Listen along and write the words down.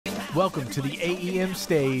Welcome to the AEM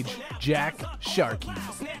stage, Jack Sharkey.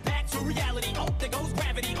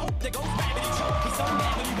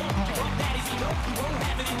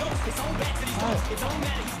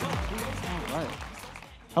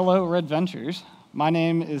 Hello, Red Ventures. My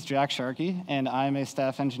name is Jack Sharkey, and I'm a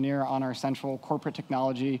staff engineer on our central corporate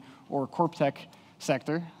technology, or CorpTech,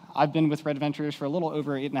 sector. I've been with Red Ventures for a little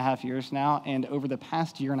over 8.5 years now, and over the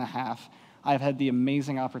past year and a half, I've had the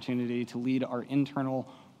amazing opportunity to lead our internal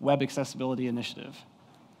web accessibility initiative.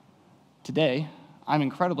 Today, I'm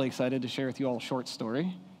incredibly excited to share with you all a short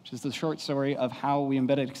story, which is the short story of how we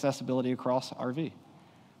embedded accessibility across RV.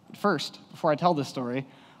 But first, before I tell this story,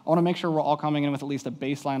 I want to make sure we're all coming in with at least a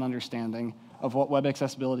baseline understanding of what web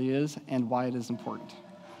accessibility is and why it is important.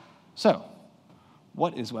 So,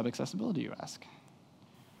 what is web accessibility, you ask?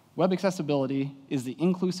 Web accessibility is the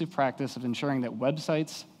inclusive practice of ensuring that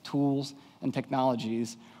websites, tools, and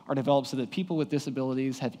technologies are developed so that people with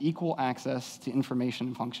disabilities have equal access to information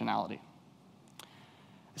and functionality.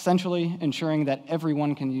 Essentially, ensuring that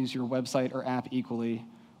everyone can use your website or app equally,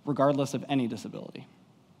 regardless of any disability.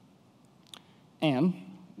 And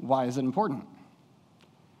why is it important?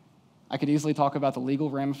 I could easily talk about the legal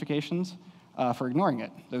ramifications for ignoring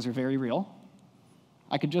it. Those are very real.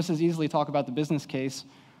 I could just as easily talk about the business case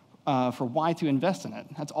for why to invest in it.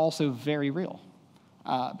 That's also very real.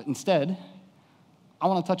 But instead, I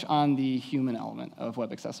want to touch on the human element of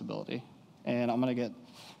web accessibility. And I'm going to get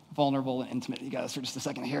vulnerable and intimate with you guys for just a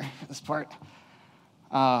second here for this part.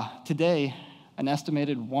 Today, an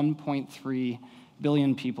estimated 1.3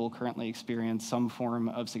 billion people currently experience some form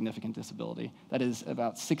of significant disability. That is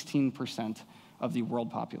about 16% of the world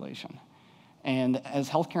population. And as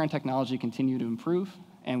healthcare and technology continue to improve,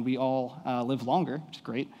 and we all live longer, which is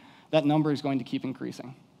great, that number is going to keep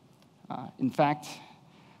increasing. In fact,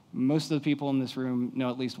 most of the people in this room know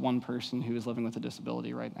at least one person who is living with a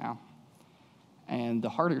disability right now. And the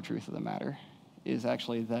harder truth of the matter is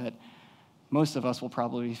actually that most of us will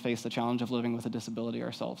probably face the challenge of living with a disability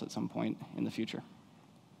ourselves at some point in the future.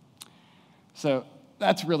 So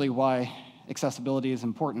that's really why accessibility is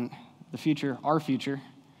important. The future, our future,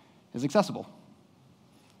 is accessible.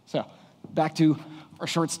 So back to our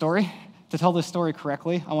short story. To tell this story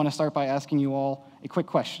correctly, I want to start by asking you all a quick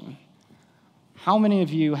question. How many of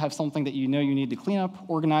you have something that you know you need to clean up,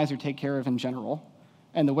 organize, or take care of in general,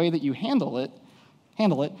 and the way that you handle it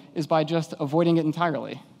is by just avoiding it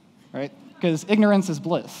entirely, right? Because ignorance is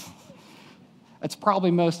bliss. It's probably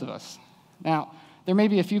most of us. Now, there may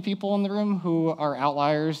be a few people in the room who are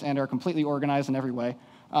outliers and are completely organized in every way,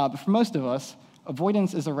 but for most of us,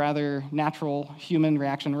 avoidance is a rather natural human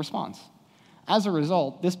reaction response. As a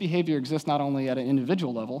result, this behavior exists not only at an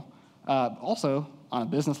individual level, also on a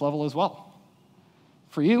business level as well.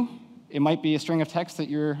 For you, it might be a string of text that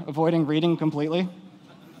you're avoiding reading completely.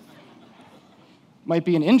 Might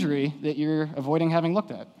be an injury that you're avoiding having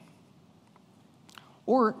looked at.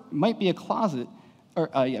 Or it might be a closet,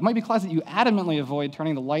 it might be a closet you adamantly avoid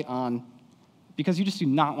turning the light on because you just do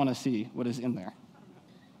not want to see what is in there.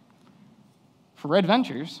 For Red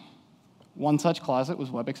Ventures, one such closet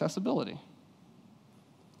was web accessibility.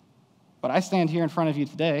 But I stand here in front of you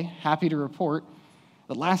today, happy to report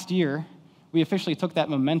that last year, we officially took that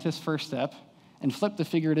momentous first step and flipped the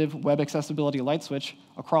figurative web accessibility light switch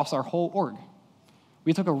across our whole org.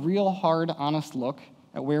 We took a real hard, honest look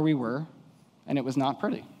at where we were, and it was not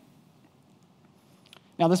pretty.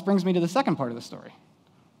 Now, this brings me to the second part of the story.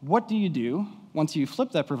 What do you do once you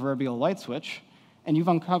flip that proverbial light switch and you've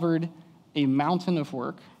uncovered a mountain of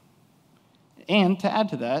work? And to add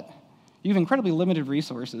to that, you have incredibly limited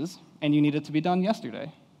resources, and you need it to be done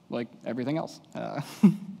yesterday, like everything else.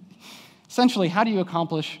 Essentially, how do you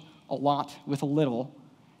accomplish a lot with a little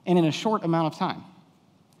and in a short amount of time?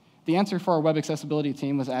 The answer for our web accessibility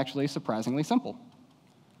team was actually surprisingly simple.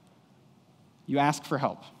 You ask for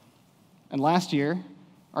help. And last year,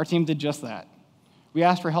 our team did just that. We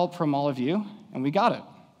asked for help from all of you, and we got it.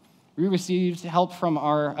 We received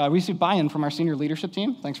buy-in from our senior leadership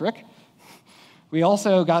team. Thanks, Rick. We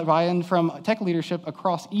also got buy-in from tech leadership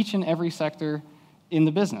across each and every sector in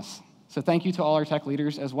the business. So thank you to all our tech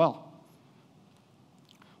leaders as well.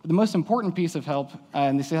 But the most important piece of help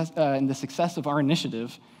in the success of our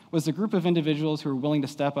initiative was the group of individuals who were willing to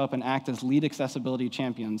step up and act as lead accessibility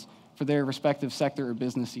champions for their respective sector or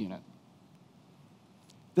business unit.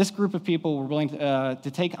 This group of people were willing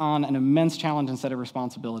to take on an immense challenge and set of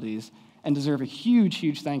responsibilities and deserve a huge,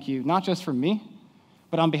 huge thank you, not just from me,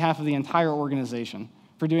 but on behalf of the entire organization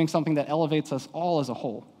for doing something that elevates us all as a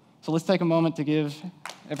whole. So let's take a moment to give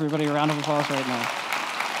everybody a round of applause right now.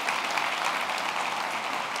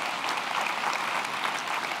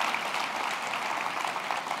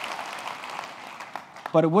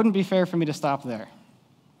 But it wouldn't be fair for me to stop there.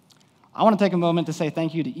 I want to take a moment to say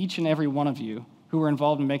thank you to each and every one of you who were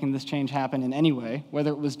involved in making this change happen in any way, whether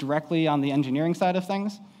it was directly on the engineering side of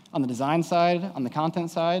things, on the design side, on the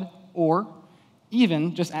content side, or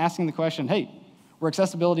even just asking the question, hey, were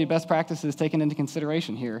accessibility best practices taken into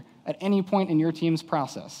consideration here at any point in your team's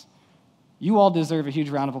process? You all deserve a huge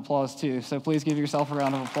round of applause too, so please give yourself a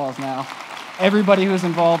round of applause now. Everybody who was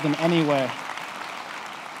involved in any way.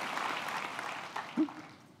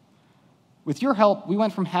 With your help, we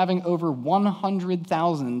went from having over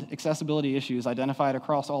 100,000 accessibility issues identified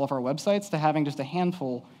across all of our websites to having just a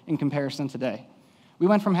handful in comparison today. We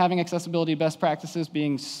went from having accessibility best practices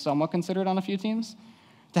being somewhat considered on a few teams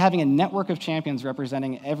to having a network of champions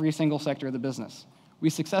representing every single sector of the business. We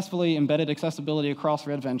successfully embedded accessibility across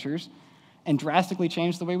Red Ventures and drastically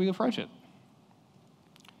changed the way we approach it.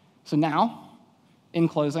 So now, in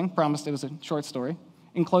closing, promised it was a short story.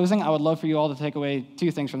 In closing, I would love for you all to take away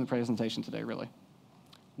two things from the presentation today, really.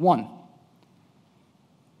 One,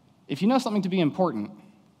 if you know something to be important,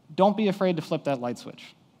 don't be afraid to flip that light switch,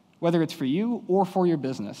 whether it's for you or for your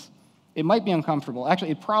business. It might be uncomfortable.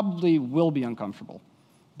 Actually, it probably will be uncomfortable.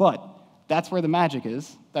 But that's where the magic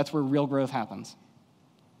is. That's where real growth happens.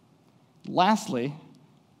 Lastly,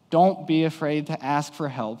 don't be afraid to ask for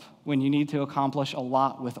help when you need to accomplish a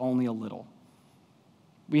lot with only a little.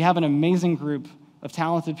 We have an amazing group of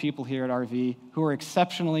talented people here at RV who are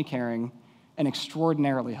exceptionally caring and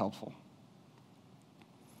extraordinarily helpful.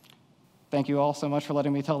 Thank you all so much for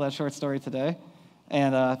letting me tell that short story today.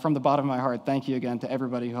 And from the bottom of my heart, thank you again to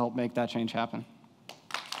everybody who helped make that change happen.